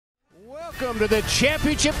Welcome to the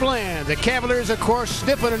championship land. The Cavaliers, of course,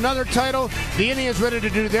 sniffing another title. The Indians ready to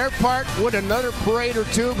do their part. Would another parade or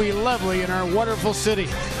two be lovely in our wonderful city?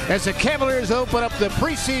 As the Cavaliers open up the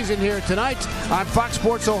preseason here tonight on Fox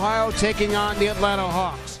Sports Ohio, taking on the Atlanta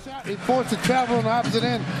Hawks. He forced to travel on the opposite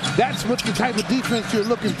end. That's what the type of defense you're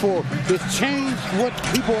looking for. It's changed what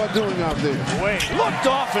people are doing out there. Wade looked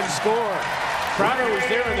off and scored. Crowder was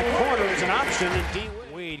there in the corner as an option, and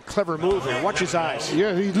Wade, clever move here. Watch his eyes.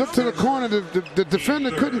 Yeah, he looked to the corner. The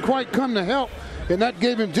defender couldn't quite come to help, and that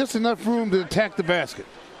gave him just enough room to attack the basket.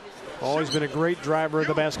 Always been a great driver of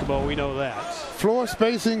the basketball. We know that. Floor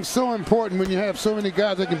spacing so important when you have so many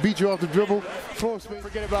guys that can beat you off the dribble. Floor spacing.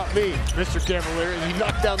 Forget about me, Mr. Cavalier. He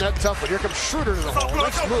knocked down that tough one. Here comes Schroeder to the hole.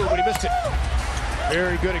 Nice move, but he missed it.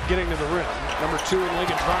 Very good at getting to the rim. Number 2 in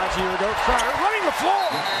Lincoln's Vibes a year ago. Crowder running the floor.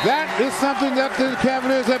 That is something that the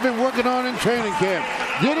Cavaliers have been working on in training camp.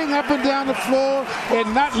 Getting up and down the floor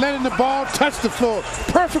and not letting the ball touch the floor.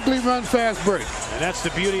 Perfectly run fast break. And that's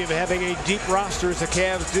the beauty of having a deep roster as the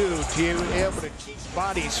Cavs do, to be able to keep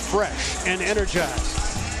bodies fresh and energized.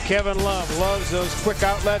 Kevin Love loves those quick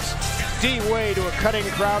outlets. D-Way to a cutting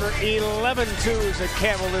Crowder. 11-2 is a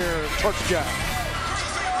Cavalier torch job.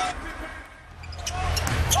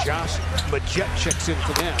 Josh Majet checks in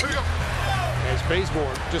for them. As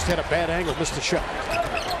Bazemore just had a bad angle, missed the shot.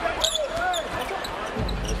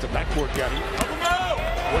 The backboard got him.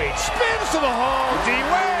 Wade spins to the hole.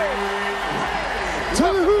 D-Wade.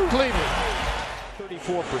 Cleveland.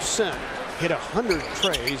 34%. Hit 100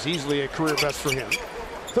 trays. Easily a career best for him.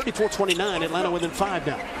 34-29. Atlanta within 5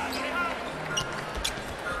 now.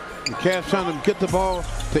 The Cavs trying to get the ball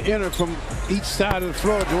to enter from each side of the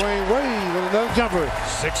floor. Dwyane Wade with another jumper.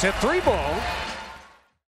 6-3 ball.